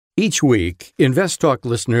Each week, Invest Talk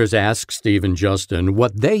listeners ask Steve and Justin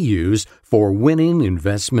what they use for winning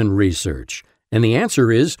investment research. And the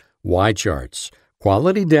answer is YCharts.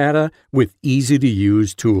 Quality data with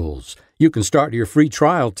easy-to-use tools. You can start your free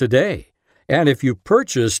trial today. And if you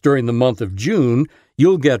purchase during the month of June,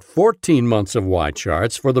 you'll get 14 months of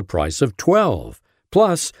YCharts for the price of 12,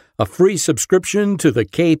 plus a free subscription to the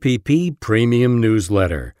KPP Premium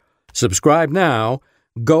Newsletter. Subscribe now.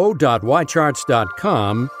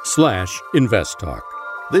 go.ycharts.com/investtalk.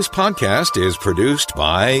 This podcast is produced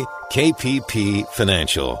by KPP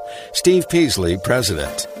Financial. Steve Peasley,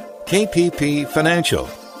 President. KPP Financial.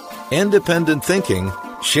 Independent thinking,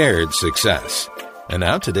 shared success. And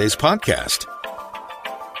now today's podcast.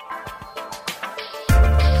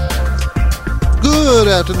 Good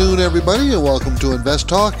afternoon, everybody, and welcome to Invest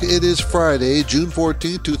Talk. It is Friday, June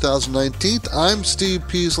 14th, 2019. I'm Steve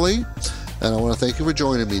Peasley, and I want to thank you for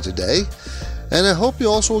joining me today. And I hope you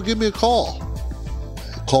also will give me a call.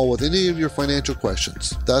 Call with any of your financial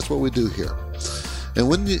questions. That's what we do here. And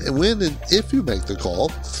when and if you make the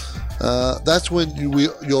call, that's when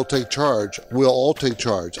you'll take charge. We'll all take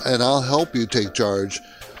charge, and I'll help you take charge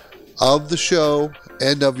of the show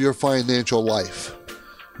and of your financial life.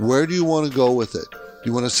 Where do you want to go with it?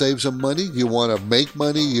 You want to save some money? You want to make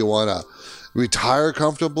money? You want to retire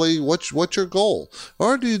comfortably? What's your goal?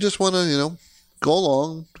 Or do you just want to, go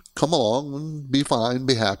along, come along, and be fine,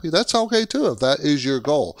 be happy? That's okay too, if that is your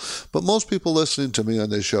goal. But most people listening to me on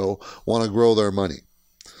this show want to grow their money.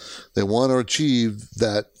 They want to achieve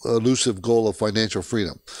that elusive goal of financial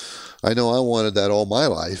freedom. I know I wanted that all my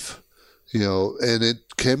life, and it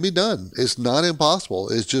can be done. It's not impossible.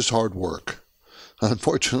 It's just hard work.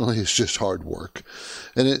 Unfortunately, it's just hard work.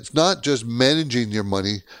 And it's not just managing your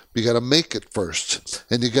money. You got to make it first.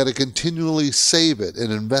 And you got to continually save it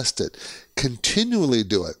and invest it. Continually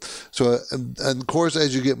do it. So, and of course,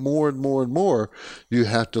 as you get more and more and more, you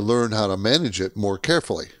have to learn how to manage it more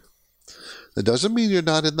carefully. It doesn't mean you're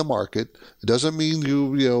not in the market. It doesn't mean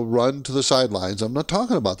you run to the sidelines. I'm not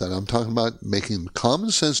talking about that. I'm talking about making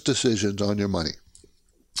common sense decisions on your money.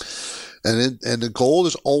 And the goal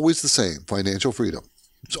is always the same, financial freedom.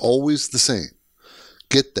 It's always the same.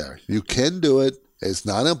 Get there. You can do it. It's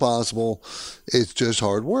not impossible. It's just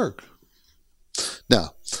hard work.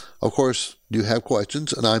 Now, of course, you have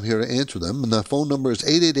questions, and I'm here to answer them. And the phone number is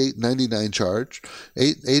 888-99-CHARGE,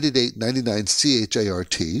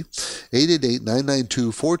 888-99-CHART,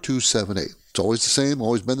 888-992-4278. It's always the same,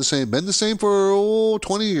 always been the same for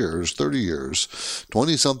 20 years, 30 years,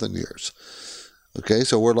 20-something years. Okay,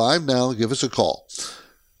 so we're live now. Give us a call.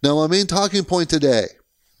 Now, my main talking point today,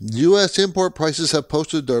 U.S. import prices have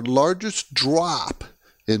posted their largest drop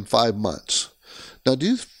in 5 months. Now, do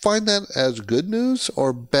you find that as good news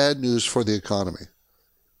or bad news for the economy?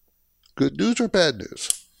 Good news or bad news?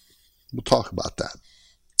 We'll talk about that.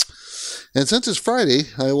 And since it's Friday,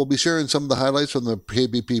 I will be sharing some of the highlights from the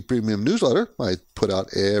KBP Premium Newsletter I put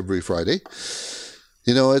out every Friday.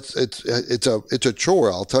 It's a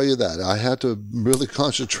chore, I'll tell you that. I had to really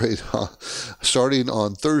concentrate starting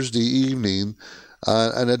on Thursday evening,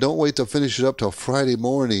 and I don't wait to finish it up till Friday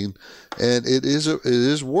morning. And it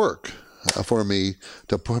is work for me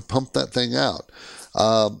to pump that thing out.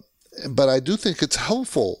 But I do think it's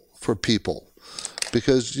helpful for people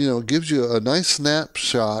because, it gives you a nice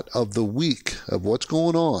snapshot of the week of what's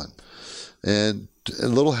going on and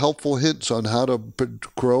little helpful hints on how to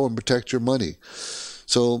grow and protect your money.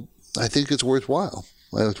 So I think it's worthwhile.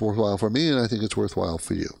 It's worthwhile for me, and I think it's worthwhile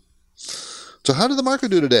for you. So how did the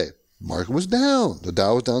market do today? The market was down. The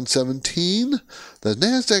Dow was down 17, the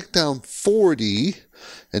NASDAQ down 40,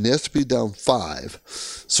 and the S&P down 5.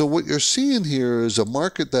 So what you're seeing here is a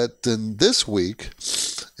market that in this week,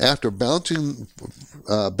 after bouncing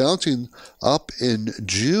up in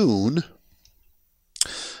June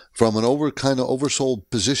from an oversold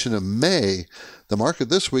position in May, the market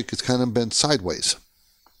this week has kind of been sideways.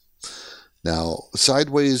 Now,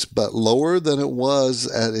 sideways but lower than it was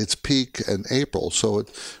at its peak in April. So it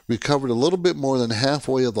recovered a little bit more than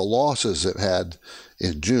halfway of the losses it had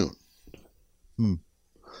in June.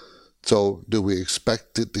 So do we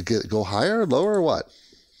expect it to go higher, lower, or what?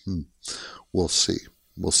 We'll see.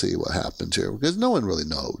 We'll see what happens here because no one really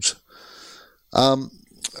knows. The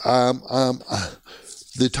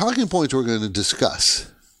talking points we're going to discuss.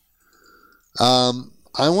 I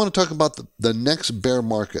want to talk about the next bear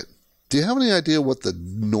market. Do you have any idea what the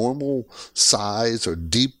normal size or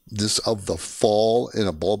deepness of the fall in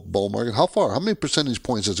a bull market? How far? How many percentage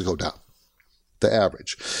points does it go down? The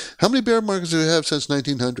average. How many bear markets do we have since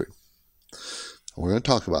 1900? We're going to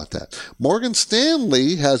talk about that. Morgan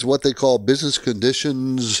Stanley has what they call Business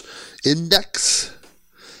Conditions Index.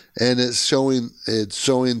 and it's showing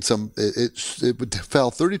some. It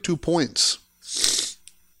fell 32 points.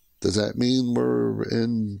 Does that mean we're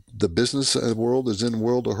in the business world is in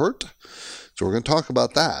world of hurt? So we're going to talk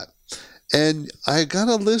about that. And I got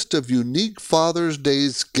a list of unique Father's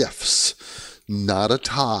Day's gifts. Not a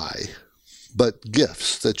tie, but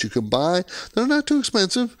gifts that you can buy. They're not too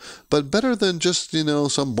expensive, but better than just,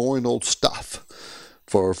 some boring old stuff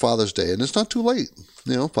for Father's Day. And it's not too late.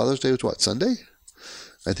 Father's Day was what, Sunday?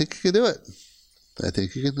 I think you can do it. I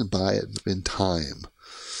think you can buy it in time.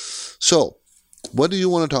 So, what do you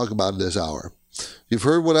want to talk about this hour? You've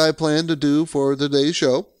heard what I plan to do for today's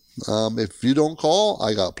show. If you don't call,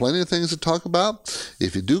 I got plenty of things to talk about.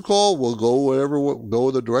 If you do call, we'll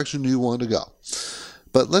go the direction you want to go.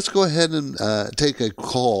 But let's go ahead and take a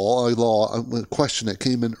question that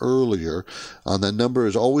came in earlier. The number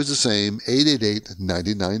is always the same,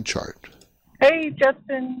 888-99-CHART. Hey,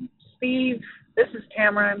 Justin, Steve, this is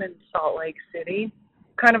Tamara. I'm in Salt Lake City.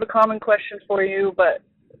 Kind of a common question for you, but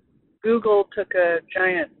Google took a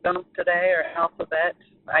giant dump today, or Alphabet.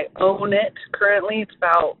 I own it currently. It's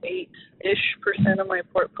about 8-ish% of my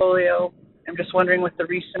portfolio. I'm just wondering, with the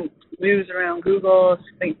recent news around Google,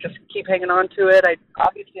 I think just keep hanging on to it. I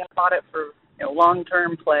bought it for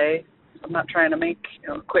long-term play. I'm not trying to make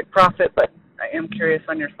a quick profit, but I am curious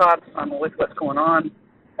on your thoughts on with what's going on.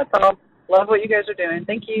 That's all. Love what you guys are doing.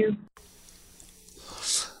 Thank you.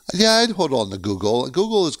 Yeah, I'd hold on to Google.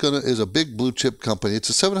 Google is a big blue chip company. It's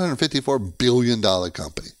a $754 billion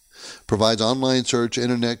company. Provides online search,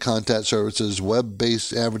 internet contact services,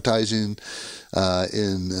 web-based advertising,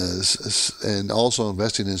 and also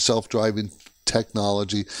investing in self-driving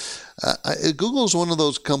technology. Google is one of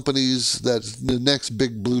those companies that's the next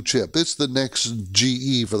big blue chip. It's the next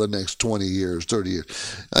GE for the next 20 years, 30 years.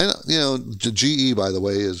 GE, by the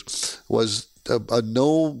way, was a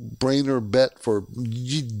no-brainer bet for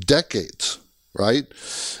decades, right?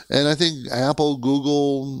 And I think Apple,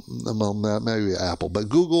 Google, well, maybe Apple, but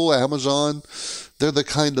Google, Amazon, they're the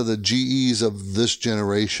kind of the GEs of this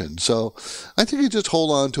generation. So I think you just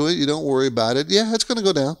hold on to it. You don't worry about it. Yeah, it's going to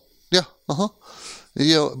go down. Yeah,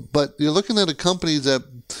 but you're looking at a company that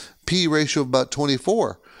P ratio of about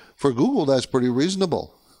 24. For Google, that's pretty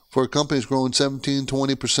reasonable. For a company that's growing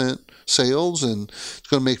 17-20% sales, and it's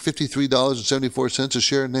going to make $53.74 a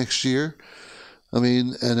share next year. And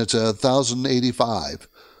it's 1,085.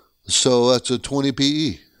 So that's a 20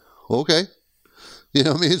 PE. Okay.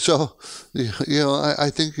 So, I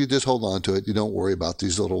think you just hold on to it. You don't worry about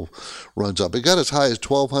these little runs up. It got as high as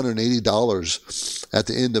 $1,280 at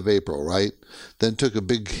the end of April, right? Then took a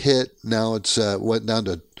big hit. Now it's went down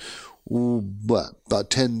to about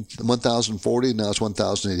 1,040. Now it's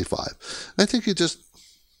 1,085. I think you just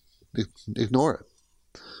ignore it.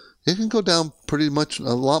 It can go down pretty much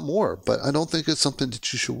a lot more, but I don't think it's something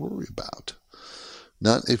that you should worry about.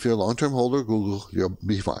 Not if you're a long-term holder of Google, you'll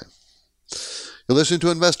be fine. You're listening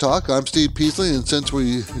to Invest Talk. I'm Steve Peasley, and since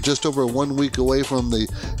we're just over 1 week away from the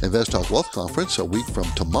Invest Talk Wealth Conference, a week from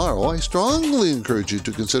tomorrow, I strongly encourage you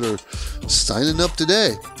to consider signing up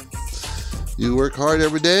today. You work hard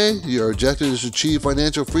every day. Your objective is to achieve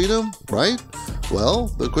financial freedom, right? Well,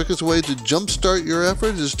 the quickest way to jumpstart your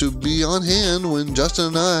effort is to be on hand when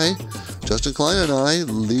Justin Klein and I,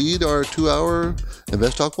 lead our 2-hour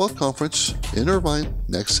Invest Talk Wealth Conference in Irvine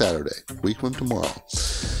next Saturday, week from tomorrow.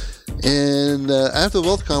 And after the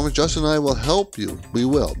Wealth Conference, Justin and I will help you. We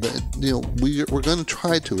will. We're going to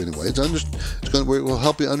try to anyway. We'll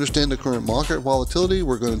help you understand the current market volatility.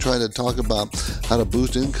 We're going to try to talk about how to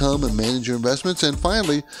boost income and manage your investments. And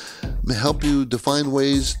finally, help you define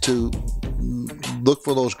ways to look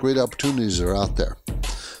for those great opportunities that are out there.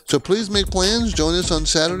 So please make plans. Join us on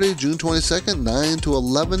Saturday, June 22nd, 9 to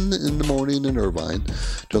 11 in the morning in Irvine.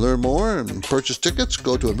 To learn more and purchase tickets,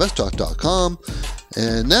 go to investtalk.com.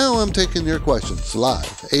 And now I'm taking your questions live,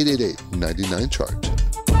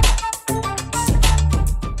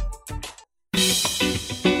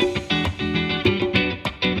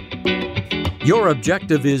 888-99-CHART. Your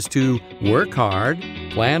objective is to work hard,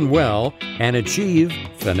 plan well, and achieve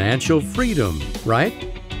financial freedom,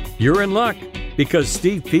 right? You're in luck, because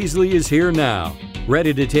Steve Peasley is here now,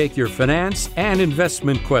 ready to take your finance and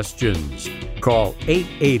investment questions. Call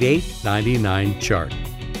 888-99-CHART.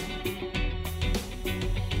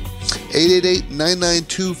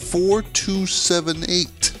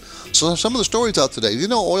 888-992-4278. So some of the stories out today.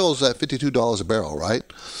 Oil is at $52 a barrel, right?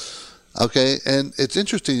 Okay, and it's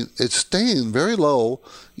interesting. It's staying very low,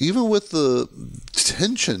 even with the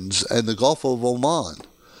tensions in the Gulf of Oman.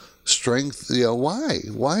 Strength,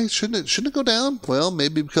 why shouldn't it go down? Well,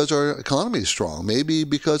 maybe because our economy is strong, maybe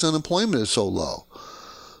because unemployment is so low.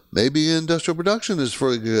 Maybe industrial production is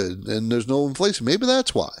very good and there's no inflation. Maybe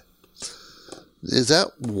that's why. Is that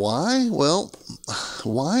why? Well,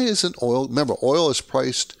 why isn't oil? Remember, oil is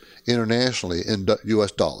priced internationally in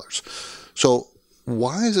U.S. dollars. So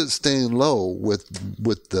why is it staying low with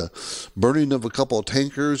the burning of a couple of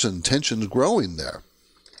tankers and tensions growing there?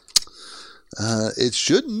 It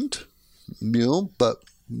shouldn't, but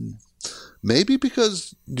maybe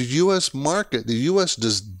because the U.S. market, the U.S.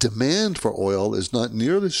 demand for oil is not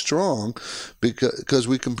nearly strong because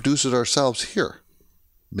we can produce it ourselves here.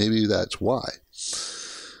 Maybe that's why.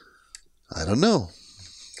 I don't know.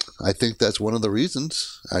 I think that's one of the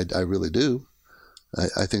reasons. I really do.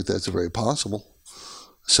 I think that's very possible.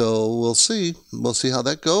 So we'll see. We'll see how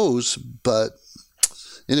that goes. But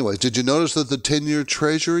anyway, did you notice that the 10-year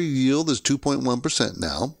Treasury yield is 2.1%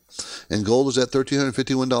 now? And gold is at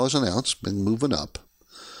 $1,351 an ounce, been moving up.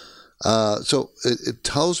 So it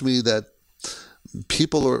tells me that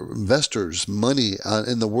people or investors, money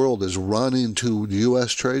in the world is running to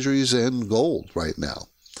U.S. Treasuries and gold right now.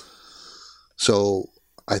 So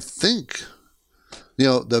I think,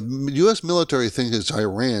 the U.S. military thinks it's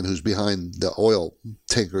Iran who's behind the oil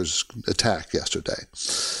tankers' attack yesterday.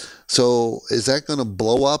 So is that going to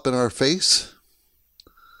blow up in our face?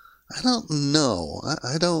 I don't know.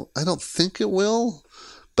 I don't think it will,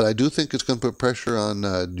 but I do think it's going to put pressure on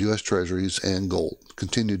U.S. Treasuries and gold.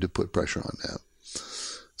 Continue to put pressure on that.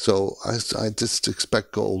 So I just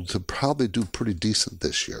expect gold to probably do pretty decent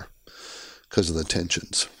this year because of the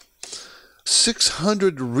tensions.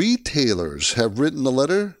 600 retailers have written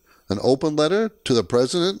an open letter to the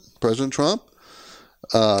President Trump,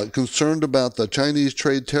 concerned about the Chinese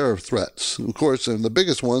trade tariff threats. Of course, and the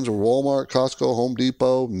biggest ones are Walmart, Costco, Home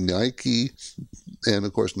Depot, Nike, and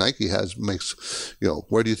of course Nike makes,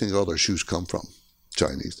 where do you think all their shoes come from?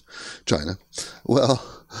 China.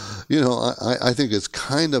 Well, I think it's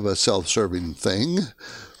kind of a self-serving thing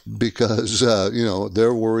because,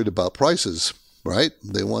 they're worried about prices, right?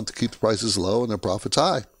 They want to keep the prices low and their profits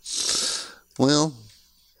high. Well,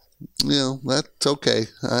 that's okay.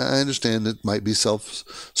 I understand it might be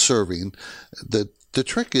self-serving. The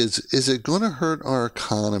trick is it going to hurt our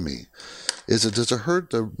economy? Does it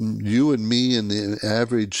hurt you and me and the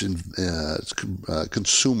average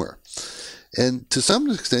consumer? And to some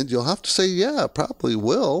extent, you'll have to say, yeah, it probably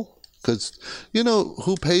will. Because,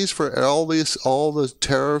 who pays for all the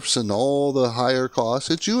tariffs and all the higher costs?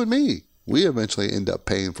 It's you and me. We eventually end up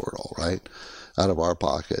paying for it all, right? Out of our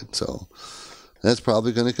pocket. So that's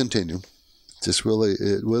probably going to continue. It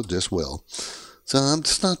will. So I'm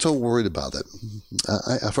just not so worried about it.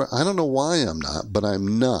 I don't know why I'm not, but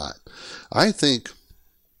I'm not. I think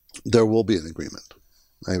there will be an agreement.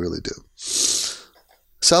 I really do.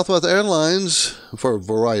 Southwest Airlines, for a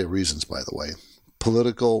variety of reasons, by the way,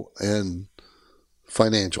 political and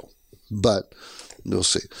financial, but we'll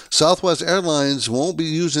see. Southwest Airlines won't be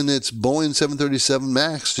using its Boeing 737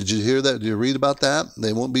 MAX. Did you hear that? Did you read about that?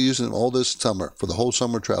 They won't be using it all this summer for the whole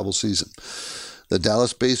summer travel season. The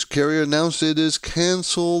Dallas-based carrier announced it is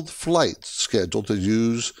canceled flights scheduled to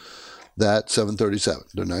use that 737.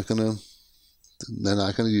 They're not going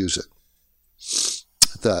to use it.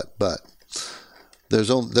 But there's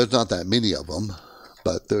not that many of them.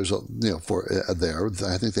 But there's I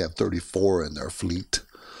think they have 34 in their fleet.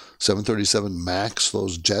 737 MAX,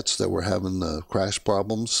 those jets that were having the crash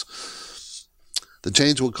problems. The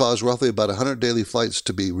change will cause roughly about 100 daily flights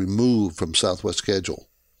to be removed from Southwest schedule.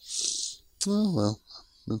 Oh, well,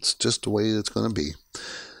 that's just the way it's going to be.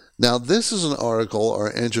 Now, this is an article or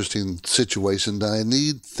an interesting situation that I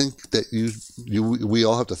think that we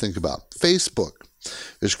all have to think about. Facebook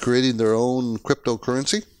is creating their own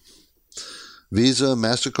cryptocurrency. Visa,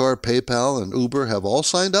 MasterCard, PayPal, and Uber have all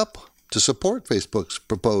signed up to support Facebook's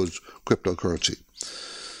proposed cryptocurrency.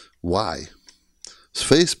 Why?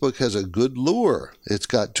 Facebook has a good lure. It's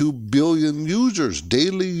got 2 billion users,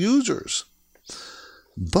 daily users.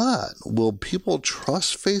 But will people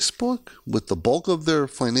trust Facebook with the bulk of their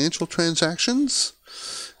financial transactions?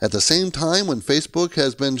 At the same time, when Facebook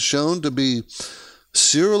has been shown to be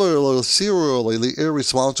serially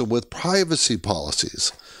irresponsible with privacy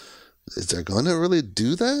policies, is they going to really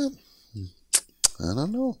do that? I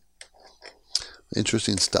don't know.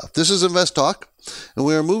 Interesting stuff. This is Invest Talk, and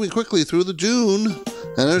we are moving quickly through the June.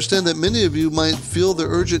 And I understand that many of you might feel the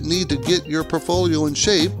urgent need to get your portfolio in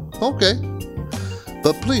shape. Okay.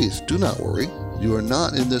 But please, do not worry. You are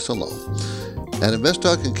not in this alone. At Invest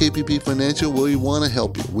Talk and KPP Financial, we want to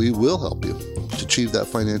help you. We will help you to achieve that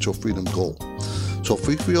financial freedom goal. So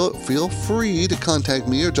feel free to contact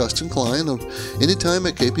me or Justin Klein anytime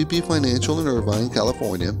at KPP Financial in Irvine,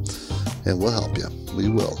 California, and we'll help you. We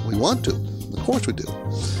will. We want to. course we do.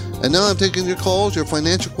 And now I'm taking your calls, your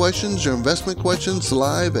financial questions, your investment questions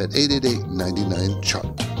live at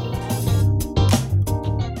 888-99-CHART.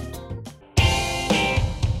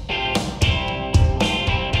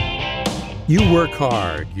 You work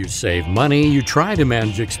hard, you save money, you try to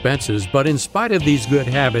manage expenses, but in spite of these good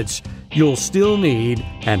habits, you'll still need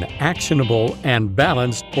an actionable and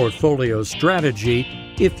balanced portfolio strategy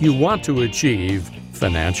if you want to achieve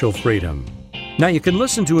financial freedom. Now, you can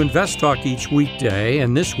listen to Invest Talk each weekday,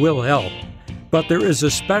 and this will help. But there is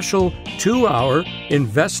a special 2-hour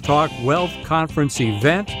Invest Talk Wealth Conference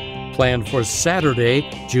event planned for Saturday,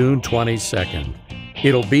 June 22nd.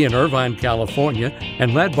 It'll be in Irvine, California,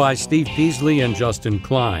 and led by Steve Peasley and Justin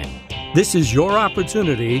Klein. This is your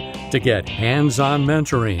opportunity to get hands-on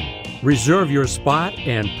mentoring. Reserve your spot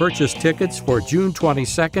and purchase tickets for June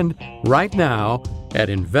 22nd right now at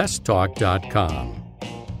investtalk.com.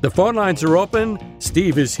 The phone lines are open.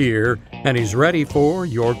 Steve is here, and he's ready for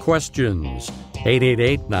your questions.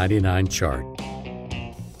 888-99-CHART.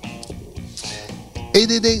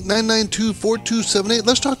 888-992-4278.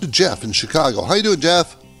 Let's talk to Jeff in Chicago. How you doing,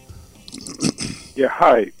 Jeff? Yeah,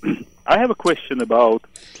 hi. I have a question about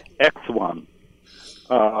X1.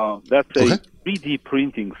 That's a 3D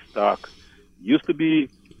printing stock. Used to be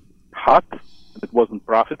hot, and it wasn't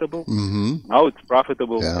profitable. Mm-hmm. Now it's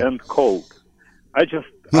profitable and cold. I would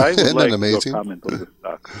like your comment on the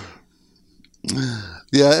stock.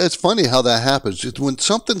 Yeah, it's funny how that happens. When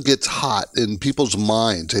something gets hot in people's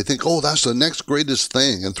minds, they think, oh, that's the next greatest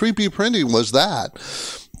thing. And 3D printing was that.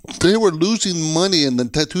 They were losing money in the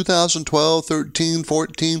 2012, 13,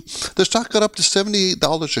 14. The stock got up to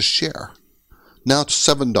 $78 a share. Now it's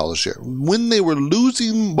 $7 a share. When they were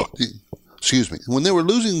losing money, when they were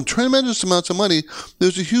losing tremendous amounts of money,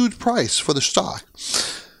 there's a huge price for the stock.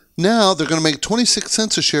 Now they're going to make 26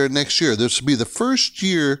 cents a share next year. This will be the first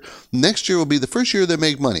year. Next year will be the first year they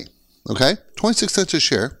make money. Okay, 26 cents a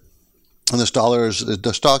share, and the stock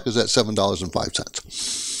is at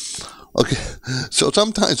 $7.05. Okay, so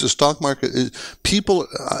sometimes the stock market is people,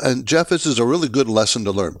 and Jeff, this is a really good lesson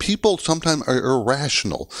to learn. People sometimes are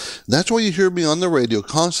irrational. That's why you hear me on the radio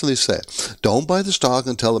constantly say, don't buy the stock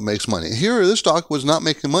until it makes money. Here, this stock was not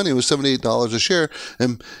making money. It was $78 a share,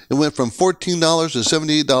 and it went from $14 to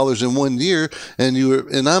 $78 in 1 year,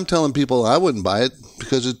 and I'm telling people I wouldn't buy it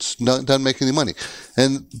because it doesn't make any money.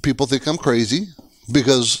 And people think I'm crazy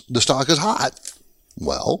because the stock is hot.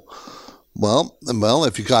 Well,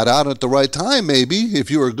 if you got out at the right time, maybe, if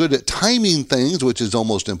you were good at timing things, which is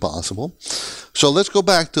almost impossible. So let's go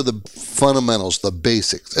back to the fundamentals, the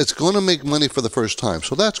basics. It's going to make money for the first time,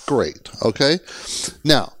 so that's great, okay?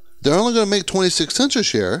 Now, they're only going to make 26 cents a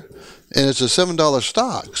share, and it's a $7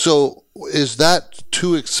 stock. So is that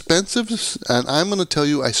too expensive? And I'm going to tell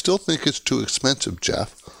you, I still think it's too expensive,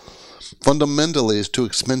 Jeff. Fundamentally, it's too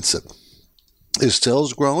expensive. Is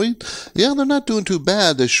sales growing? Yeah, they're not doing too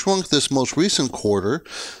bad. They shrunk this most recent quarter,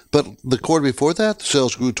 but the quarter before that, the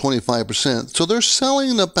sales grew 25%. So they're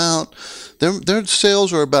selling about, their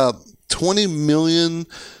sales are about $10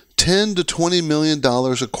 to $20 million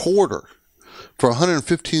a quarter. For a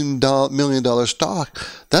 $115 million stock,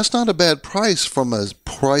 that's not a bad price from a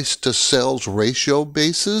price to sales ratio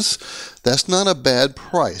basis. That's not a bad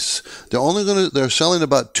price. They're selling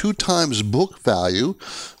about 2 times book value,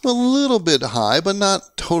 a little bit high, but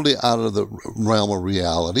not totally out of the realm of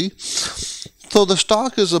reality. So the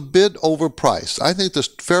stock is a bit overpriced. I think the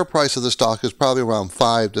fair price of the stock is probably around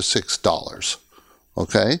 $5 to $6.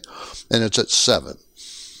 Okay, and it's at $7.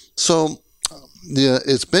 So yeah,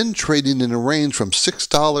 it's been trading in a range from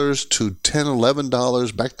 $6 to $10,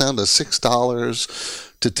 $11, back down to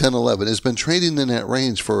 $6 to $10, $11. It's been trading in that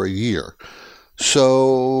range for a year.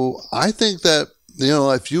 So I think that,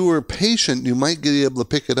 if you were patient, you might be able to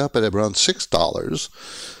pick it up at around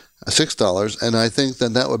 $6, and I think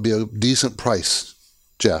that would be a decent price,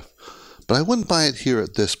 Jeff. But I wouldn't buy it here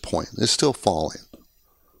at this point. It's still falling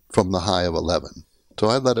from the high of 11. So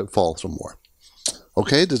I'd let it fall some more.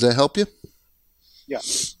 Okay, does that help you? Yeah.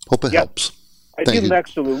 Hope it helps. I didn't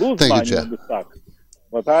actually lose money on the stock,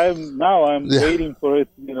 but I'm waiting for it,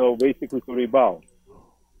 basically to rebound.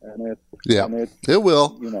 And it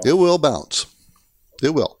will. It will bounce.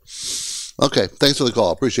 It will. Okay, thanks for the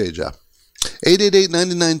call. Appreciate it, Jeff.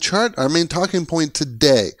 888-99-CHART, our main talking point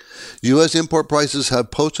today. U.S. import prices have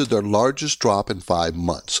posted their largest drop in 5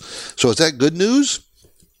 months. So is that good news?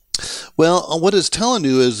 Well, what it's telling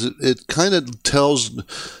you is it kind of tells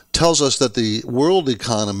us that the world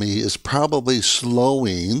economy is probably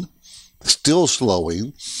slowing still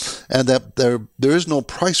slowing, and that there is no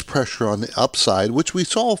price pressure on the upside, which we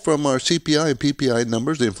saw from our CPI and PPI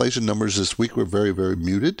numbers. The inflation numbers this week were very, very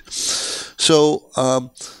muted. So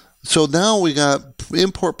now we got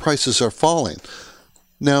import prices are falling.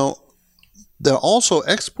 Now, also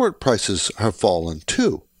export prices have fallen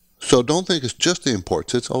too. So don't think it's just the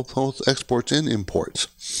imports. It's both exports and imports.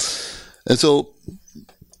 And so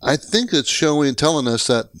I think it's telling us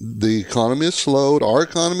that the economy has slowed, our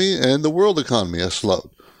economy and the world economy has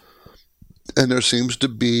slowed. And there seems to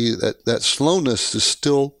be that slowness is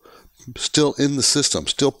still in the system,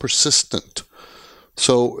 still persistent.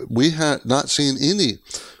 So we have not seen any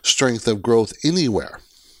strength of growth anywhere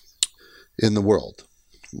in the world.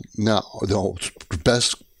 Now, the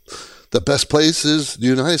best place is the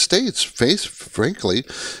United States, frankly.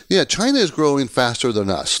 Yeah, China is growing faster than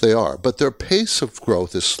us. They are. But their pace of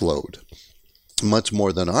growth is slowed much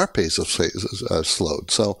more than our pace of slowed.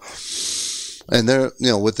 So, and they're,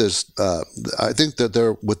 with this, I think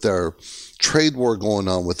that with their trade war going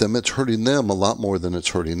on with them, it's hurting them a lot more than it's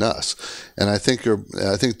hurting us. And I think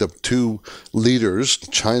the two leaders,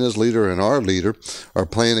 China's leader and our leader, are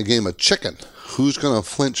playing a game of chicken. Who's going to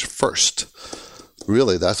flinch first?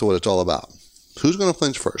 Really, that's what it's all about. Who's going to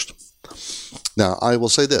flinch first? Now, I will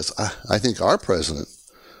say this. I think our president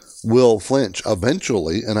will flinch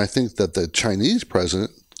eventually, and I think that the Chinese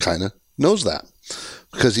president kind of knows that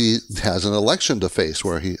because he has an election to face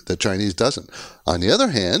where the Chinese doesn't. On the other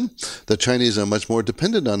hand, the Chinese are much more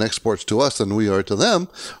dependent on exports to us than we are to them,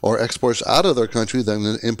 or exports out of their country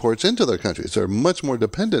than imports into their countries. They're much more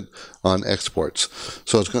dependent on exports.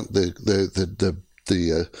 So it's going the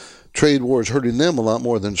trade war is hurting them a lot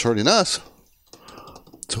more than it's hurting us.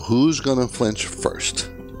 So who's going to flinch first?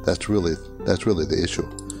 That's really the issue.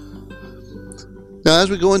 Now, as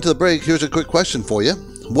we go into the break, here's a quick question for you.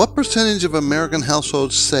 What percentage of American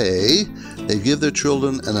households say they give their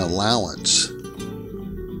children an allowance?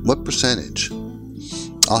 What percentage?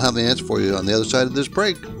 I'll have the answer for you on the other side of this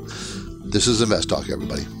break. This is Invest Talk,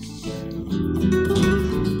 everybody.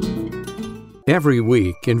 Every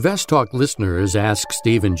week, Invest Talk listeners ask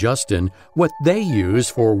Steve and Justin what they use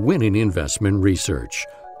for winning investment research.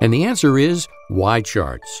 And the answer is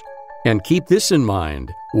Y-Charts. And keep this in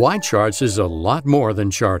mind, Y-Charts is a lot more than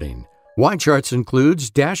charting. Y-Charts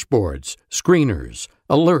includes dashboards, screeners,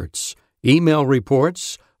 alerts, email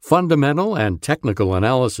reports, fundamental and technical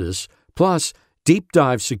analysis, plus deep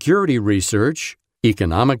dive security research,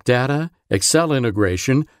 economic data, Excel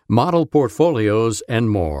integration, model portfolios, and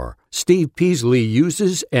more. Steve Peasley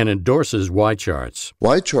uses and endorses Y-Charts.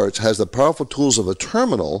 Y-Charts has the powerful tools of a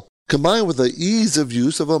terminal combined with the ease of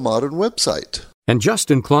use of a modern website. And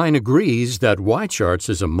Justin Klein agrees that Y-Charts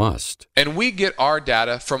is a must. And we get our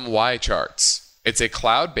data from Y-Charts. It's a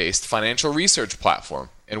cloud-based financial research platform,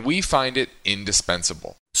 and we find it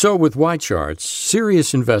indispensable. So with Y-Charts,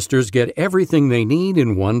 serious investors get everything they need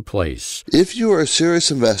in one place. If you are a serious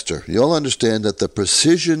investor, you'll understand that the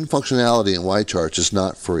precision functionality in Y-Charts is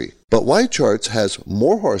not free. But Y-Charts has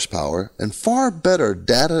more horsepower and far better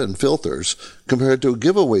data and filters compared to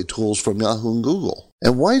giveaway tools from Yahoo and Google.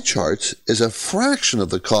 And Y-Charts is a fraction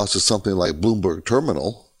of the cost of something like Bloomberg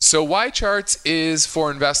Terminal. So Y-Charts is,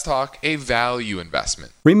 for InvestTalk, a value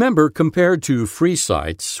investment. Remember, compared to free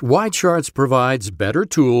sites, Y-Charts provides better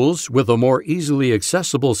tools with a more easily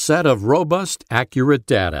accessible set of robust, accurate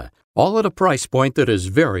data, all at a price point that is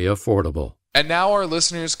very affordable. And now our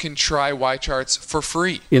listeners can try Y-Charts for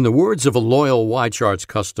free. In the words of a loyal Y-Charts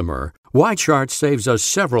customer, Y-Charts saves us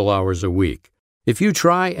several hours a week. If you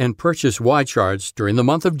try and purchase Y-Charts during the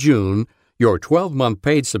month of June, your 12-month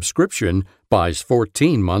paid subscription buys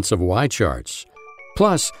 14 months of Y-Charts.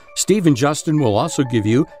 Plus, Steve and Justin will also give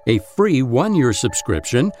you a free 1-year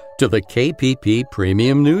subscription to the KPP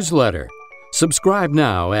Premium Newsletter. Subscribe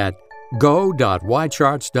now at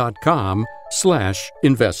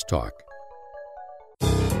go.ycharts.com/investtalk.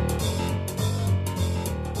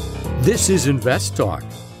 This is Invest Talk,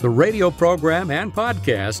 the radio program and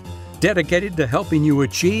podcast dedicated to helping you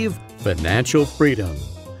achieve financial freedom.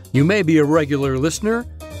 You may be a regular listener.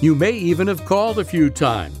 You may even have called a few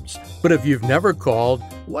times. But if you've never called,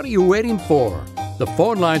 what are you waiting for? The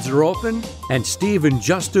phone lines are open, and Steve and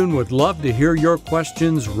Justin would love to hear your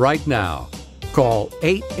questions right now. Call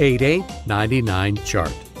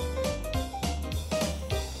 888-99-CHART.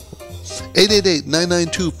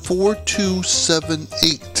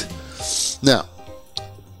 888-992-4278. Now,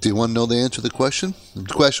 do you want to know the answer to the question? The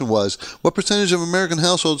question was, what percentage of American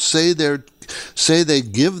households say they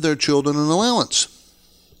give their children an allowance?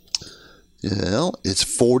 Well, it's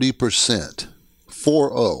 40%.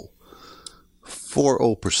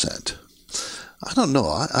 40%. I don't know.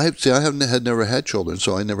 I never had children,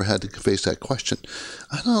 so I never had to face that question.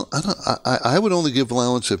 I would only give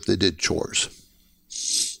allowance if they did chores.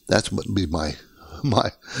 That's what would be my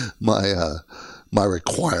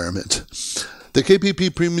requirement. The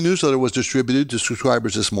KPP Premium Newsletter was distributed to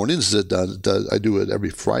subscribers this morning. I do it every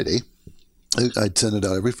Friday. I'd send it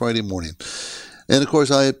out every Friday morning. And, of course,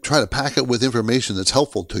 I try to pack it with information that's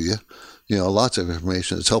helpful to you. Lots of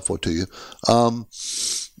information that's helpful to you.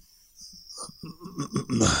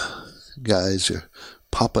 Guys, you're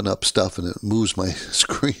popping up stuff and it moves my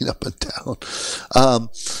screen up and down.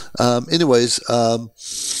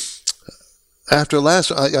 After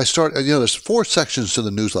last, I start, there's 4 sections to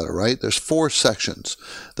the newsletter, right? There's 4 sections.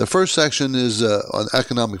 The first section is on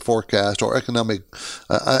economic forecast or economic,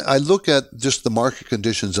 I look at just the market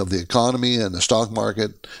conditions of the economy and the stock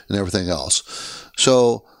market and everything else.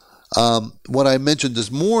 So what I mentioned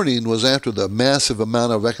this morning was after the massive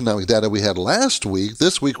amount of economic data we had last week,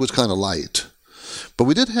 this week was kind of light. But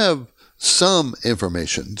we did have some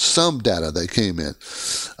information, some data that came in.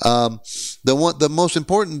 The most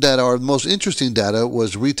important data or the most interesting data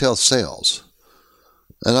was retail sales.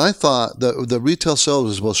 And I thought the retail sales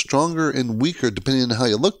was both stronger and weaker depending on how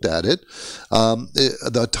you looked at it.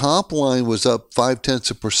 The top line was up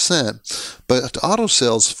 0.5%, but auto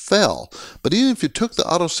sales fell. But even if you took the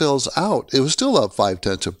auto sales out, it was still up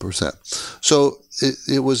 0.5%. So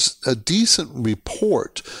it was a decent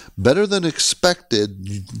report, better than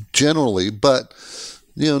expected generally, but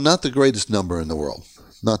not the greatest number in the world,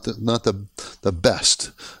 not the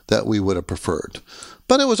best that we would have preferred.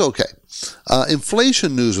 But it was okay.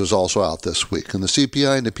 Inflation news was also out this week, and the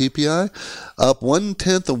CPI and the PPI up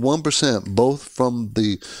 0.1%, both from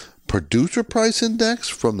the producer price index,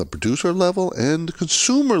 from the producer level, and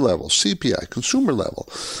consumer level, CPI, consumer level.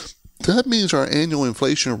 That means our annual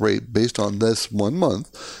inflation rate based on this 1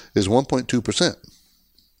 month is 1.2%.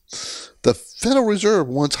 The Federal Reserve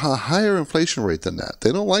wants a higher inflation rate than that.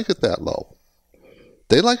 They don't like it that low.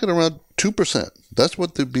 They like it around 2%. That's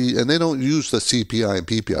what they'd be, and they don't use the CPI and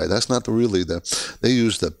PPI. That's not they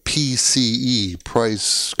use the PCE,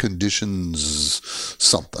 price conditions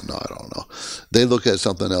something. I don't know. They look at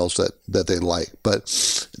something else that they like, but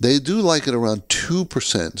they do like it around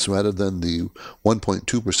 2% rather than the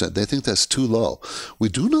 1.2%. They think that's too low. We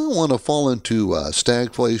do not want to fall into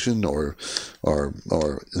stagflation or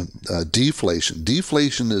deflation.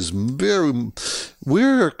 Deflation is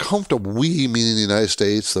we're comfortable. We, meaning the United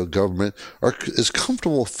States, the government, is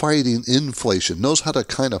comfortable fighting inflation, knows how to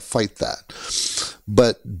kind of fight that.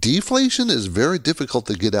 But deflation is very difficult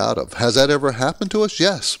to get out of. Has that ever happened to us?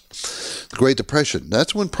 Yes. The Great Depression.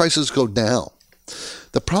 That's when prices go down.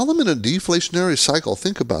 The problem in a deflationary cycle,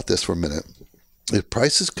 think about this for a minute. If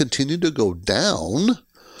prices continue to go down,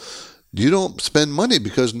 you don't spend money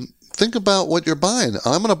because think about what you're buying.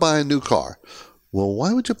 I'm going to buy a new car. Well,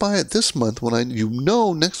 why would you buy it this month when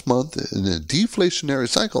next month in a deflationary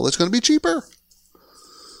cycle it's going to be cheaper?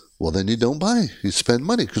 Well, then you don't buy. You spend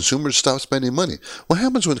money. Consumers stop spending money. What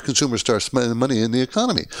happens when consumers start spending money in the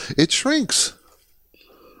economy? It shrinks.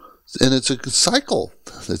 And it's a cycle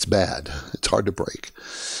that's bad. It's hard to break.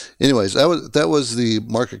 Anyways, that was the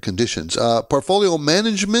market conditions. Portfolio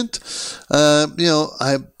management,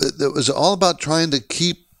 it was all about trying to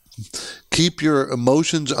keep your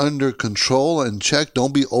emotions under control and check.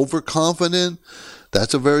 Don't be overconfident.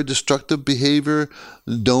 That's a very destructive behavior.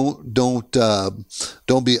 Don't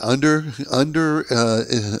be under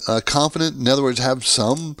confident. In other words,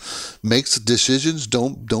 make decisions.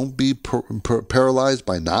 Don't be paralyzed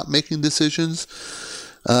by not making decisions.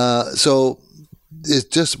 So it's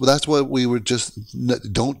just that's what we were just.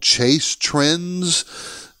 Don't chase trends.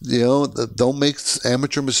 Don't make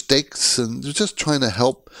amateur mistakes, and just trying to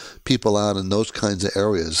help people out in those kinds of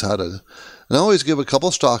areas. And I always give a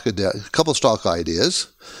couple stock ideas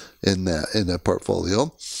in the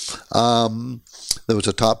portfolio. There was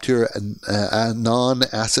a top tier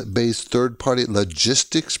non-asset based third party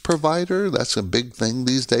logistics provider. That's a big thing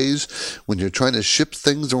these days when you're trying to ship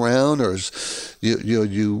things around, or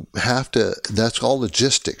you have to. That's all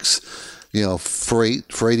logistics.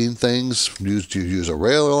 Freighting things. You use a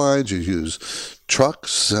rail lines. You use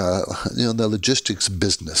trucks. The logistics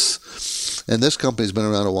business. And this company's been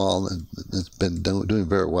around a while and it's been doing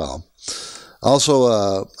very well.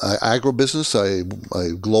 Also, agribusiness,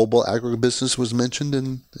 a global agribusiness was mentioned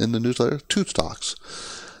in the newsletter. 2 stocks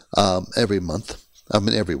every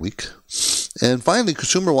week. And finally,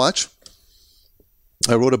 Consumer Watch.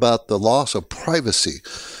 I wrote about the loss of privacy.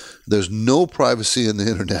 There's no privacy in the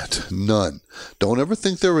internet. None. Don't ever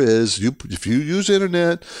think there is. If you use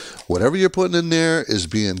internet, whatever you're putting in there is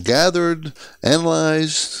being gathered,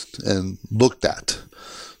 analyzed, and looked at.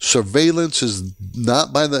 Surveillance is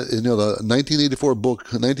not by the 1984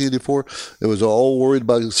 book, 1984, it was all worried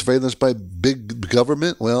about surveillance by big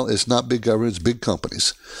government. Well, it's not big government, it's big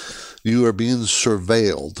companies. You are being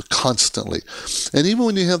surveilled constantly. And even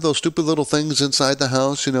when you have those stupid little things inside the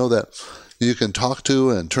house, that you can talk to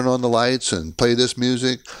and turn on the lights and play this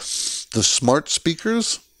music, the smart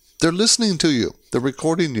speakers, they're listening to you. They're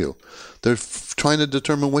recording you. They're trying to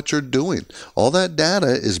determine what you're doing. All that data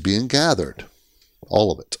is being gathered.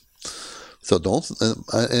 All of it. So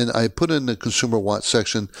and I put in the Consumer Watch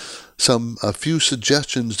section a few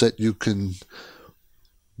suggestions that you can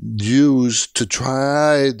use to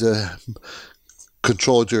try to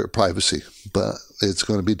control your privacy, but it's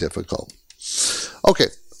going to be difficult. Okay,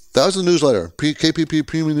 that was the newsletter, KPP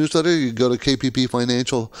Premium Newsletter. You go to KPP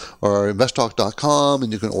Financial or investtalk.com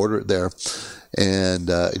and you can order it there, and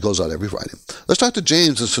it goes out every Friday. Let's talk to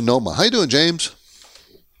James in Sonoma. How you doing, James?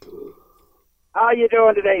 How you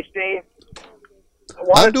doing today, Steve?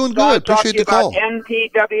 I'm doing good. Appreciate the call.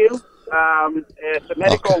 NPW. It's a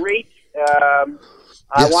medical REIT.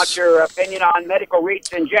 I want your opinion on medical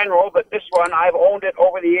REITs in general, but this one, I've owned it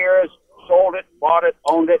over the years, sold it, bought it,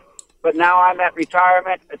 owned it, but now I'm at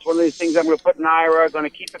retirement. It's one of these things I'm going to put in IRA, going to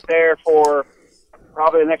keep it there for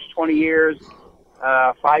probably the next 20 years.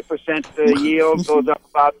 5% yield goes up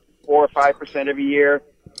about 4 or 5% every year.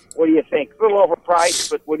 What do you think? A little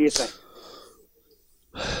overpriced, but what do you think?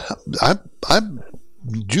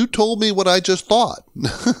 You told me what I just thought.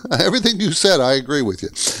 Everything you said, I agree with you.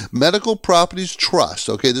 Medical Properties Trust.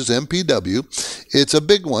 Okay, this is MPW. It's a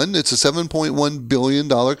big one. It's a $7.1 billion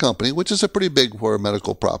company, which is a pretty big for a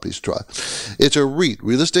medical properties trust. It's a REIT,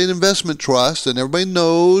 Real Estate Investment Trust, and everybody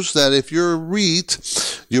knows that if you're a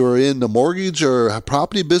REIT, you're in the mortgage or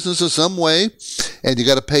property business in some way, and you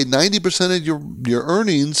got to pay 90% of your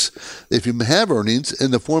earnings, if you have earnings,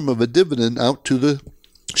 in the form of a dividend out to the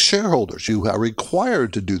shareholders. You are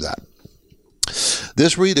required to do that.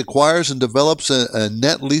 This REIT acquires and develops and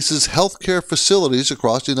net leases healthcare facilities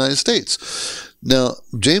across the United States. Now,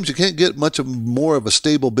 James, you can't get much more of a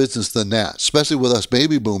stable business than that, especially with us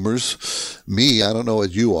baby boomers. Me, I don't know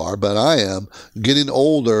what you are, but I am getting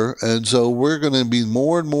older, and so we're going to be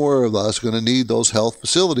more and more of us going to need those health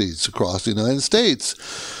facilities across the United States.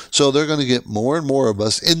 So they're going to get more and more of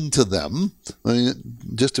us into them. I mean,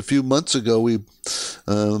 just a few months ago,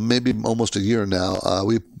 maybe almost a year now,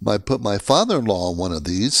 I put my father-in-law on one of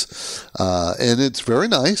these, and it's very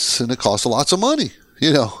nice, and it costs lots of money.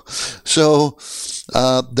 So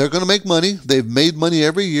they're going to make money. They've made money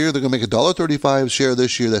every year. They're going to make $1.35 a share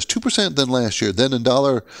this year. That's 2% than last year. Then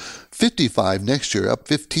 $1.55 next year, up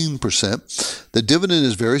 15%. The dividend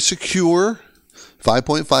is very secure,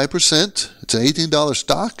 5.5%. It's an $18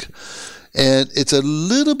 stock, and it's a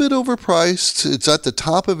little bit overpriced. It's at the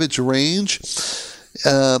top of its range.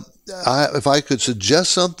 If I could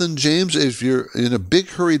suggest something, James, if you're in a big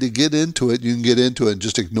hurry to get into it, you can get into it and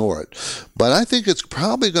just ignore it. But I think it's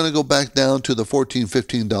probably going to go back down to the $14,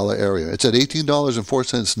 $15 area. It's at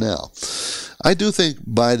 $18.04 now. I do think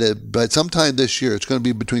by sometime this year, it's going to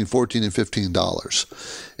be between $14 and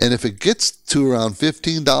 $15. And if it gets to around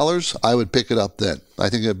 $15, I would pick it up then. I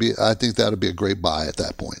think that would be a great buy at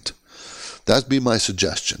that point. That'd be my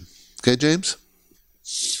suggestion. Okay, James?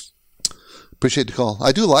 Appreciate the call.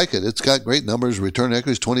 I do like it. It's got great numbers. Return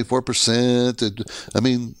equity is 24%.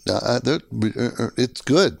 It's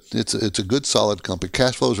good. It's a good, solid company.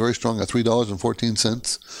 Cash flow is very strong at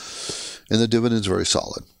 $3.14, and the dividend is very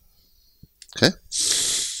solid. Okay.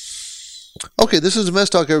 Okay, this is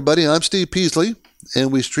Invest Talk, everybody. I'm Steve Peasley,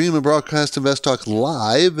 and we stream and broadcast Invest Talk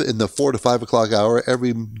live in the 4 to 5 o'clock hour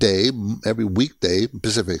every day, every weekday,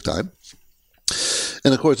 Pacific time.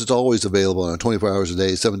 And, of course, it's always available on a 24 hours a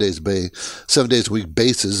day, 7 days a week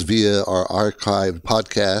basis via our archived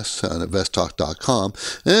podcast on investtalk.com.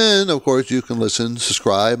 And, of course, you can listen,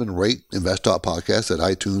 subscribe, and rate Invest Talk Podcast at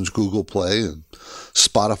iTunes, Google Play, and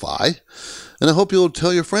Spotify. And I hope you'll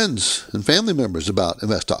tell your friends and family members about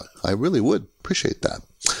Invest Talk. I really would appreciate that.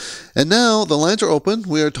 And now the lines are open.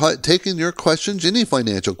 We are taking your questions, any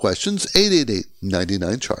financial questions,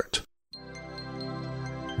 888-99-CHART.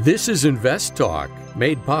 This is Invest Talk,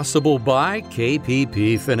 made possible by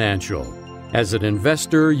KPP Financial. As an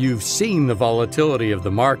investor, you've seen the volatility of the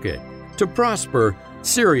market. To prosper,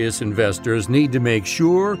 serious investors need to make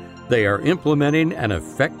sure they are implementing an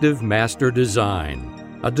effective master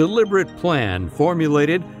design, a deliberate plan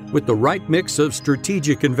formulated with the right mix of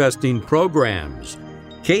strategic investing programs.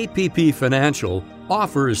 KPP Financial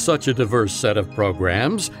offers such a diverse set of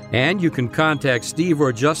programs, and you can contact Steve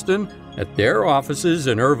or Justin at their offices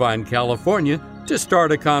in Irvine, California to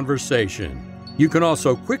start a conversation. You can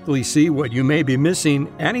also quickly see what you may be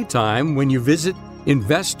missing anytime when you visit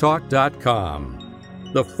investtalk.com.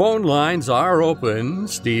 The phone lines are open.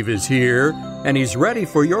 Steve is here, and he's ready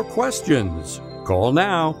for your questions. Call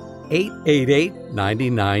now,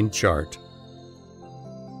 888-99-CHART.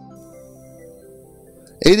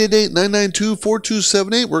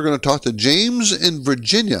 888-992-4278. We're going to talk to James in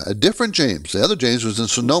Virginia, a different James. The other James was in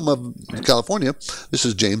Sonoma, California. This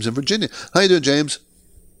is James in Virginia. How you doing, James?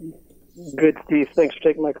 Good, Steve. Thanks for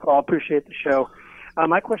taking my call. Appreciate the show.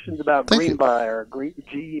 My question is about Greenbrier,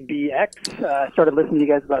 GBX. I started listening to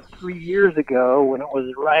you guys about 3 years ago when it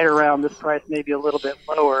was right around this price, maybe a little bit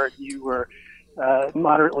lower. You were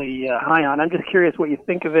moderately high on. I'm just curious what you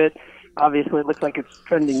think of it. Obviously, it looks like it's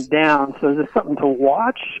trending down. So is this something to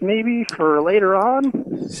watch maybe for later on?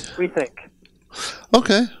 What do you think?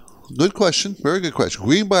 Okay. Good question. Very good question.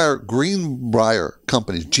 Greenbrier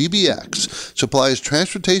Company, GBX, supplies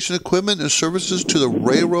transportation equipment and services to the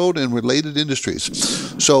railroad and related industries.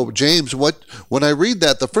 So, James, when I read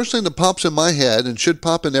that, the first thing that pops in my head, and should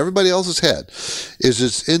pop in everybody else's head, is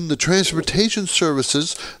it's in the transportation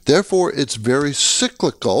services. Therefore, it's very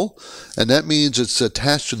cyclical, and that means it's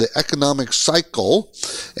attached to the economic cycle.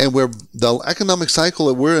 And we're the economic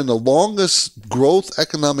cycle, we're in the longest growth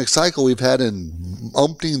economic cycle we've had in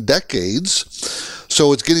umpteen decades.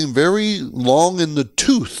 So it's getting very long in the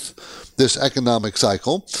tooth, this economic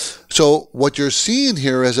cycle. So what you're seeing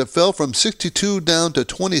here, as it fell from 62 down to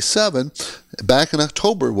 27 back in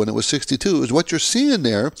October when it was 62, is what you're seeing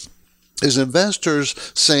there is investors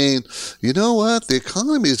saying, you know what, the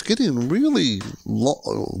economy is getting really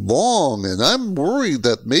long, and I'm worried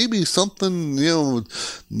that maybe something,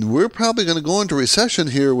 we're probably going to go into recession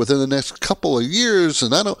here within the next couple of years,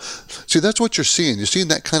 and see, that's what you're seeing. You're seeing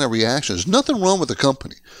that kind of reaction. There's nothing wrong with the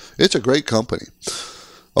company. It's a great company.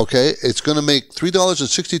 Okay, it's going to make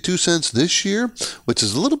 $3.62 this year, which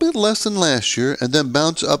is a little bit less than last year, and then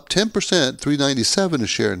bounce up 10%, $3.97 a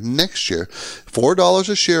share next year, $4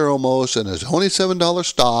 a share almost, and it's only $7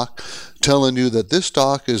 stock, telling you that this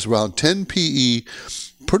stock is around 10 PE,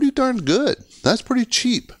 pretty darn good. That's pretty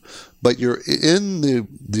cheap. But you're in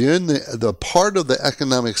the part of the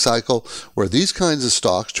economic cycle where these kinds of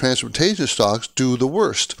stocks, transportation stocks, do the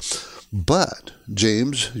worst. But,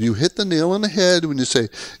 James, you hit the nail on the head when you say,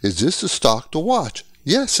 is this a stock to watch?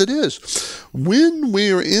 Yes, it is. When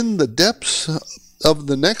we're in the depths of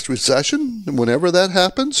the next recession, whenever that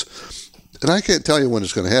happens, and I can't tell you when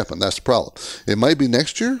it's going to happen, that's the problem. It might be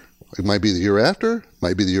next year, it might be the year after, it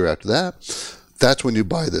might be the year after that. That's when you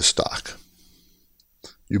buy this stock.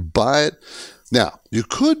 You buy it. Now, you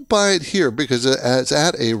could buy it here because it's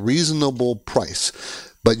at a reasonable price.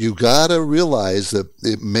 But you got to realize that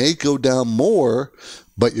it may go down more,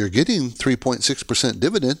 but you're getting 3.6%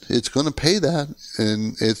 dividend. It's going to pay that,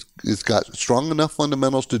 and it's got strong enough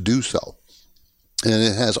fundamentals to do so. And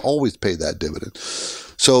it has always paid that dividend.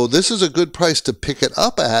 So this is a good price to pick it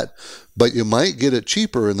up at, but you might get it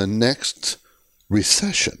cheaper in the next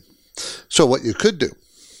recession. So what you could do,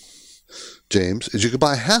 James, is you could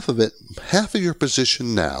buy half of your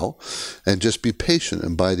position now, and just be patient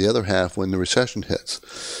and buy the other half when the recession hits.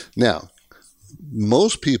 Now,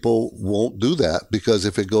 most people won't do that because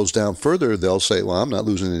if it goes down further, they'll say, well, I'm not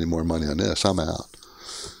losing any more money on this. I'm out.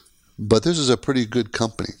 But this is a pretty good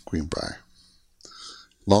company, Greenbrier.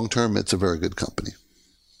 Long term, it's a very good company.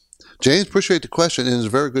 James, appreciate the question, and it's a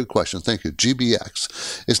very good question. Thank you.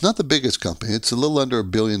 GBX. It's not the biggest company. It's a little under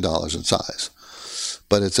 $1 billion in size.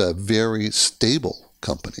 But it's a very stable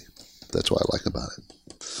company. That's what I like about it.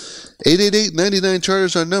 888-99-CHART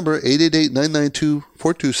is our number,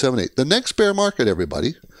 888-992-4278. The next bear market,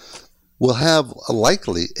 everybody, will have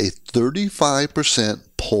likely a 35%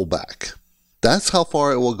 pullback. That's how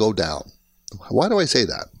far it will go down. Why do I say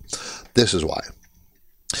that? This is why.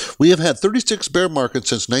 We have had 36 bear markets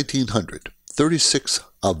since 1900, 36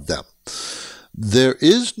 of them. There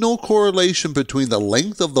is no correlation between the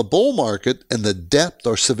length of the bull market and the depth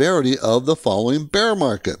or severity of the following bear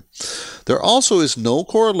market. There also is no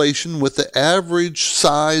correlation with the average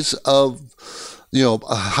size of,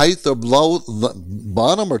 height of low,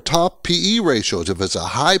 bottom or top PE ratios. If it's a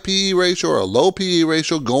high PE ratio or a low PE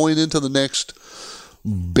ratio going into the next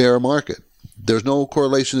bear market. There's no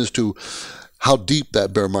correlation as to how deep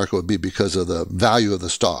that bear market would be because of the value of the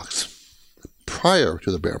stocks prior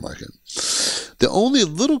to the bear market. The only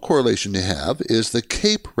little correlation you have is the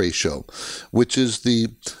CAPE ratio, which is the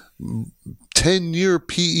 10-year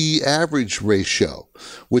PE average ratio,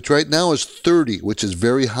 which right now is 30, which is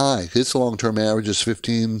very high. Its long-term average is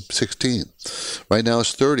 15, 16. Right now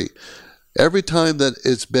it's 30. Every time that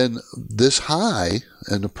it's been this high,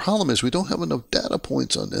 and the problem is we don't have enough data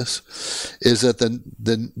points on this, is that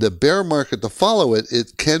the bear market to follow it,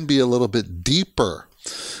 it can be a little bit deeper.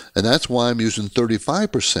 And that's why I'm using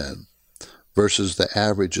 35% versus the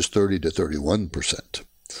average is 30 to 31%.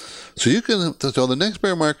 So the next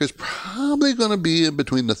bear market is probably going to be in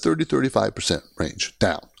between the 30-35% range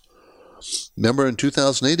down. Remember in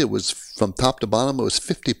 2008, it was from top to bottom, it was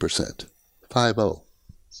 50%, 50.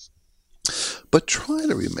 But try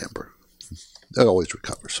to remember, it always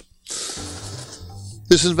recovers.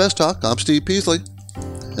 This is Invest Talk. I'm Steve Peasley.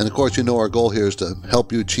 And of course, our goal here is to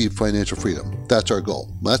help you achieve financial freedom. That's our goal.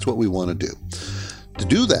 That's what we want to do. To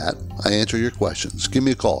do that, I answer your questions. Give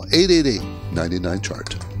me a call,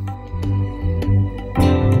 888-99-CHART.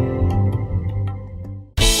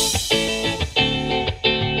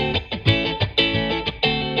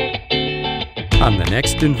 On the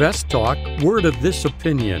next Invest Talk, word of this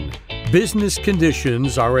opinion. Business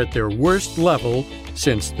conditions are at their worst level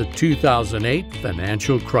since the 2008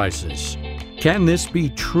 financial crisis. Can this be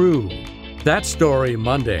true? That story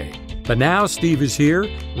Monday. But now Steve is here,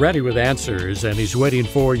 ready with answers, and he's waiting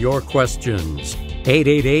for your questions.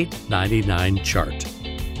 888-99-CHART.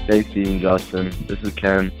 Hey, Steve and Justin. This is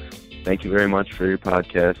Ken. Thank you very much for your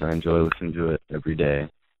podcast. I enjoy listening to it every day.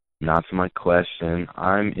 Now to my question.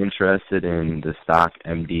 I'm interested in the stock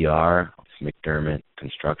MDR, McDermott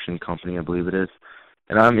Construction Company, I believe it is.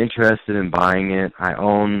 And I'm interested in buying it. I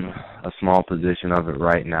own a small position of it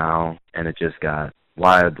right now, and it just got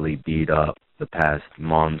wildly beat up the past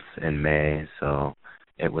month in May. So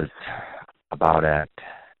it was about at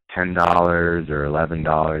 $10 or $11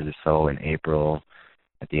 or so in April,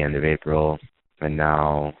 at the end of April. And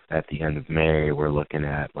now at the end of May, we're looking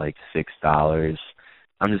at like $6.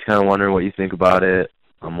 I'm just kind of wondering what you think about it.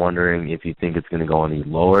 I'm wondering if you think it's going to go any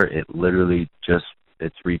lower. It literally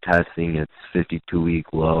it's retesting its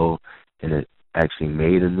 52-week low, and it actually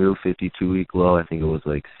made a new 52-week low. I think it was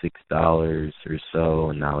like $6 or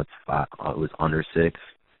so, and now it's it was under $6. Let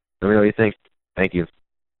me know what you think. Thank you.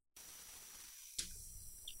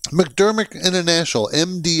 McDermott International,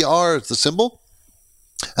 MDR is the symbol,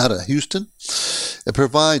 out of Houston. It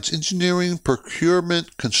provides engineering,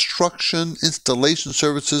 procurement, construction, installation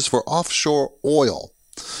services for offshore oil.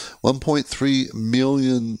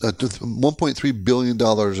 $1.3 billion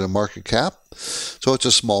in market cap. So it's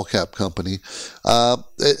a small cap company. And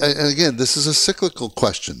again, this is a cyclical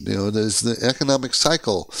question. There's the economic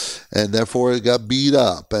cycle, and therefore it got beat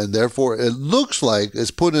up, and therefore it looks like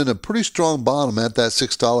it's put in a pretty strong bottom at that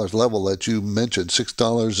 $6 level that you mentioned.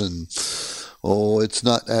 $6 and it's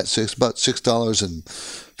not at $6, about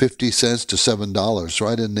 $6.50 to $7,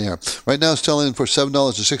 right in there. Right now it's selling for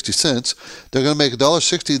 $7.60. They're going to make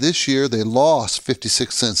 $1.60 this year. They lost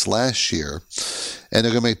 56 cents last year, and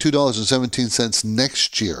they're going to make $2.17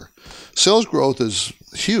 next year. Sales growth is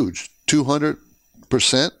huge, 200%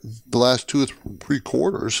 the last 2 or 3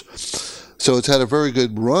 quarters. So it's had a very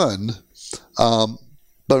good run. But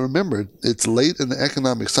remember, it's late in the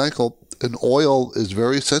economic cycle. And oil is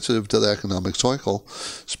very sensitive to the economic cycle,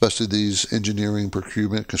 especially these engineering,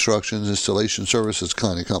 procurement, construction, installation services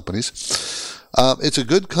kind of companies. It's a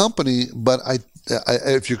good company, but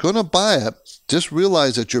if you're going to buy it, just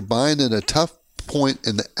realize that you're buying at a tough point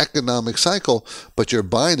in the economic cycle, but you're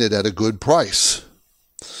buying it at a good price.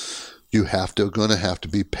 You're going to have to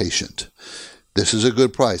be patient. This is a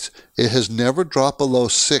good price. It has never dropped below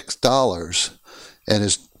 $6, and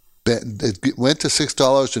it went to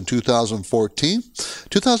 $6 in 2014.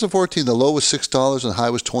 2014, the low was $6 and the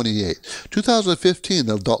high was 28. 2015,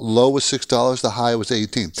 the low was $6, the high was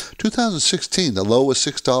 18. 2016, the low was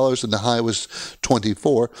 $6 and the high was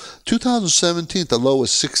 24. 2017, the low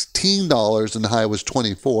was $16 and the high was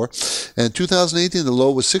 24. And 2018, the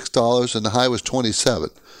low was $6 and the high was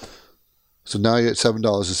 27. So now you're at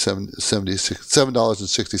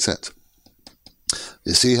 $7.60.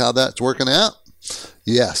 You see how that's working out?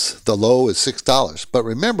 Yes, the low is $6. But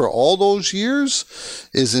remember, all those years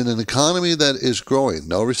is in an economy that is growing.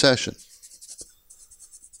 No recession.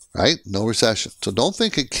 Right? No recession. So don't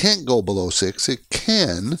think it can't go below 6. It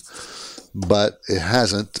can, but it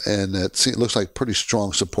hasn't. And it looks like pretty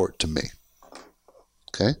strong support to me.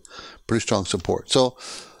 Okay? Pretty strong support. So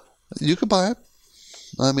you could buy it.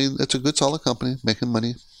 I mean, it's a good, solid company, making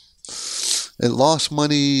money. It lost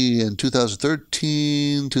money in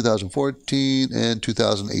 2013, 2014, and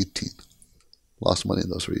 2018. Lost money in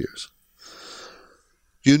those 3 years.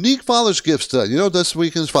 Unique Father's Gifts today. You know, this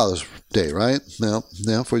weekend's Father's Day, right? Now,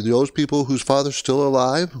 for those people whose father's still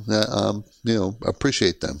alive,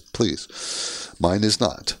 appreciate them, please. Mine is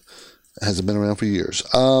not. It hasn't been around for years.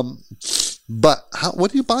 But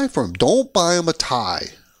what do you buy for him? Don't buy him a tie.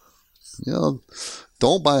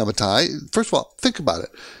 Don't buy him a tie. First of all, think about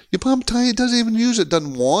it. You buy him a tie, he doesn't even use it,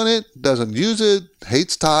 doesn't want it, doesn't use it,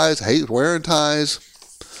 hates ties, hates wearing ties,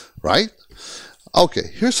 right?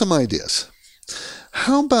 Okay, here's some ideas.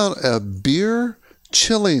 How about a beer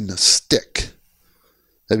chilling stick?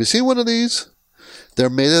 Have you seen one of these? They're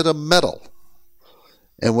made out of metal.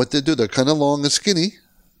 And what they do, they're kind of long and skinny.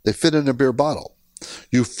 They fit in a beer bottle.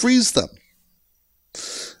 You freeze them.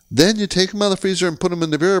 Then you take them out of the freezer and put them in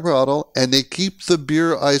the beer bottle, and they keep the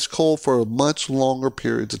beer ice cold for much longer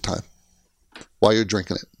periods of time while you're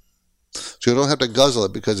drinking it. So you don't have to guzzle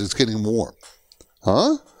it because it's getting warm.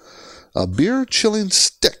 Huh? A beer chilling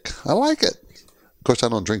stick. I like it. Of course, I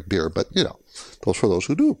don't drink beer, but, those for those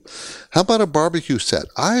who do. How about a barbecue set?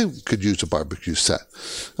 I could use a barbecue set.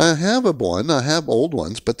 I have one. I have old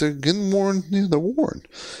ones, but they're getting worn. They're worn.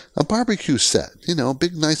 A barbecue set. A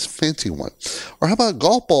big, nice, fancy one. Or how about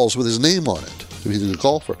golf balls with his name on it, if he's a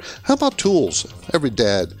golfer? How about tools? Every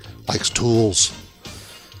dad likes tools.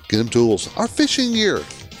 Get him tools. Or fishing gear.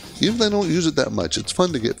 Even if they don't use it that much, it's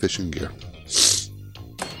fun to get fishing gear.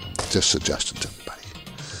 Just suggestion to everybody.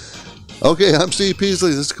 Okay, I'm Steve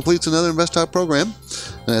Peasley. This completes another Invest Talk program.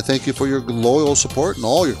 And I thank you for your loyal support and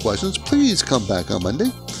all your questions. Please come back on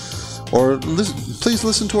Monday. Or please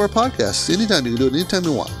listen to our podcast. Anytime you can do it, anytime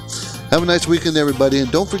you want. Have a nice weekend, everybody.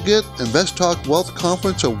 And don't forget, Invest Talk Wealth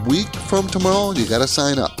Conference a week from tomorrow. You got to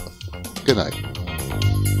sign up. Good night.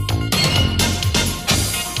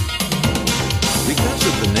 Because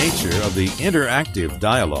of the nature of the interactive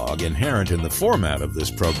dialogue inherent in the format of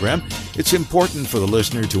this program, it's important for the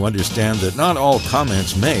listener to understand that not all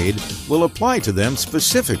comments made will apply to them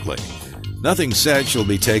specifically. Nothing said shall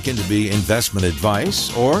be taken to be investment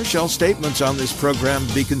advice, or shall statements on this program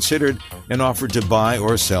be considered an offer to buy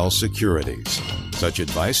or sell securities. Such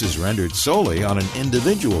advice is rendered solely on an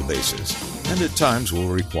individual basis, and at times will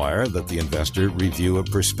require that the investor review a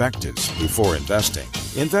prospectus before investing.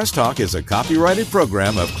 Invest Talk is a copyrighted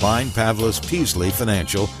program of Klein Pavlis Peasley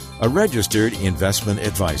Financial, a registered investment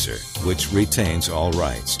advisor, which retains all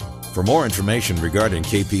rights. For more information regarding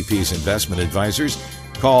KPP's investment advisors,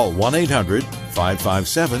 call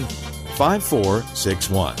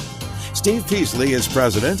 1-800-557-5461. Steve Peasley is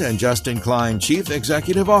President and Justin Klein, Chief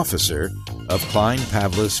Executive Officer of Klein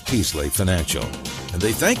Pavlis Peasley Financial. And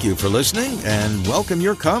they thank you for listening and welcome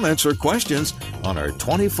your comments or questions on our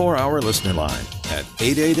 24-hour listener line at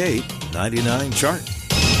 888-99-CHART.